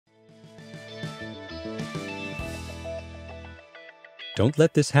Don't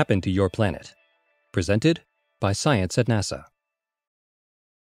let this happen to your planet. Presented by Science at NASA.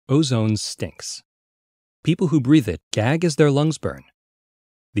 Ozone stinks. People who breathe it gag as their lungs burn.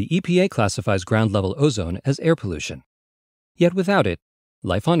 The EPA classifies ground-level ozone as air pollution. Yet without it,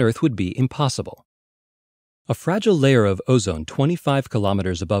 life on Earth would be impossible. A fragile layer of ozone 25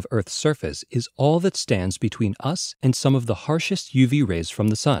 kilometers above Earth's surface is all that stands between us and some of the harshest UV rays from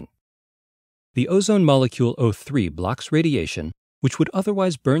the sun. The ozone molecule O3 blocks radiation, which would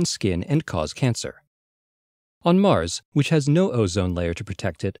otherwise burn skin and cause cancer. On Mars, which has no ozone layer to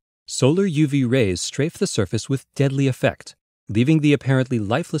protect it, solar UV rays strafe the surface with deadly effect, leaving the apparently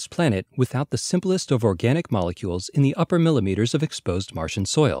lifeless planet without the simplest of organic molecules in the upper millimeters of exposed Martian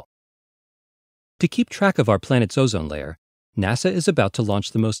soil. To keep track of our planet's ozone layer, NASA is about to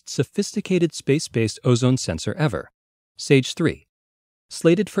launch the most sophisticated space-based ozone sensor ever, SAGE-3,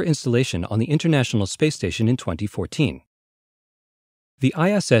 slated for installation on the International Space Station in 2014. The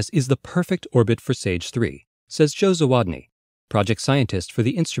ISS is the perfect orbit for SAGE-3, says Joe Zawodny, project scientist for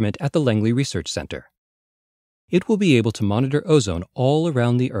the instrument at the Langley Research Center. It will be able to monitor ozone all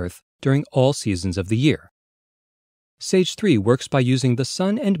around the Earth during all seasons of the year. SAGE-3 works by using the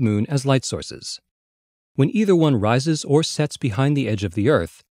sun and moon as light sources. When either one rises or sets behind the edge of the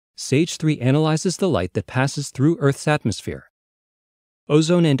Earth, SAGE-3 analyzes the light that passes through Earth's atmosphere.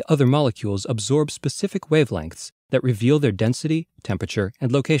 Ozone and other molecules absorb specific wavelengths that reveal their density, temperature,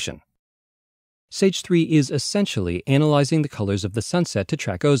 and location. SAGE-3 is essentially analyzing the colors of the sunset to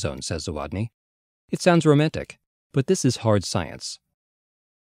track ozone, says Zawodny. It sounds romantic, but this is hard science.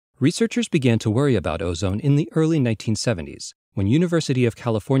 Researchers began to worry about ozone in the early 1970s, when University of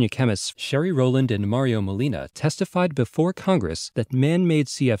California chemists Sherry Rowland and Mario Molina testified before Congress that man-made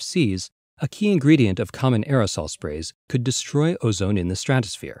CFCs, a key ingredient of common aerosol sprays, could destroy ozone in the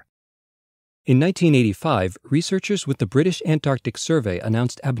stratosphere. In 1985, researchers with the British Antarctic Survey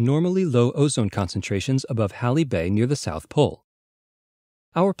announced abnormally low ozone concentrations above Halley Bay near the South Pole.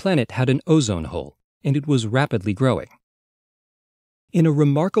 Our planet had an ozone hole, and it was rapidly growing. In a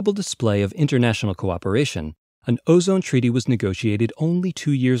remarkable display of international cooperation, an ozone treaty was negotiated only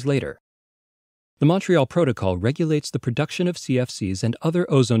 2 years later. The Montreal Protocol regulates the production of CFCs and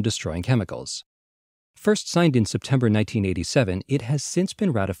other ozone-destroying chemicals. First signed in September 1987, it has since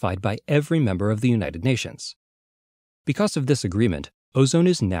been ratified by every member of the United Nations. Because of this agreement, ozone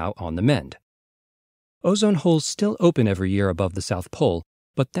is now on the mend. Ozone holes still open every year above the South Pole,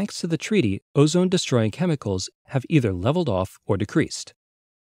 but thanks to the treaty, ozone-destroying chemicals have either leveled off or decreased.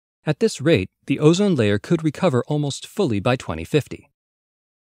 At this rate, the ozone layer could recover almost fully by 2050.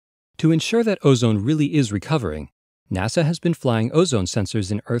 To ensure that ozone really is recovering, NASA has been flying ozone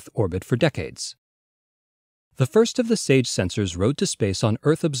sensors in Earth orbit for decades. The first of the SAGE sensors rode to space on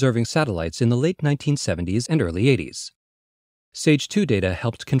Earth-observing satellites in the late 1970s and early 80s. SAGE-2 data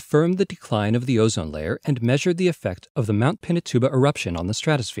helped confirm the decline of the ozone layer and measured the effect of the Mount Pinatubo eruption on the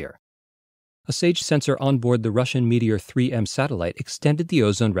stratosphere. A SAGE sensor on board the Russian Meteor 3M satellite extended the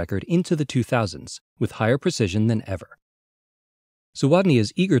ozone record into the 2000s with higher precision than ever. Zawodny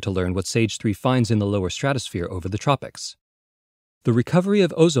is eager to learn what SAGE-3 finds in the lower stratosphere over the tropics. The recovery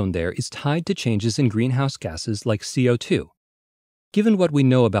of ozone there is tied to changes in greenhouse gases like CO2. Given what we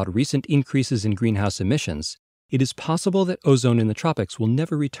know about recent increases in greenhouse emissions, it is possible that ozone in the tropics will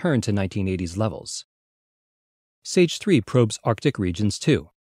never return to 1980s levels. SAGE-3 probes Arctic regions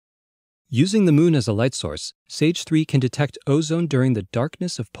too. Using the moon as a light source, SAGE-3 can detect ozone during the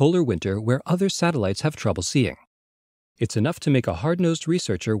darkness of polar winter where other satellites have trouble seeing. It's enough to make a hard-nosed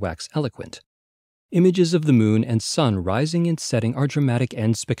researcher wax eloquent. Images of the moon and sun rising and setting are dramatic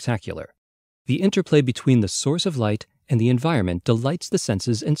and spectacular. The interplay between the source of light and the environment delights the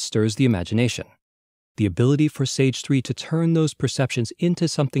senses and stirs the imagination. The ability for SAGE-3 to turn those perceptions into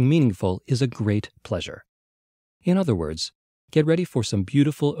something meaningful is a great pleasure. In other words, get ready for some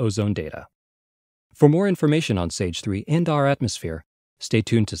beautiful ozone data. For more information on SAGE-3 and our atmosphere, stay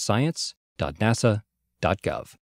tuned to science.nasa.gov.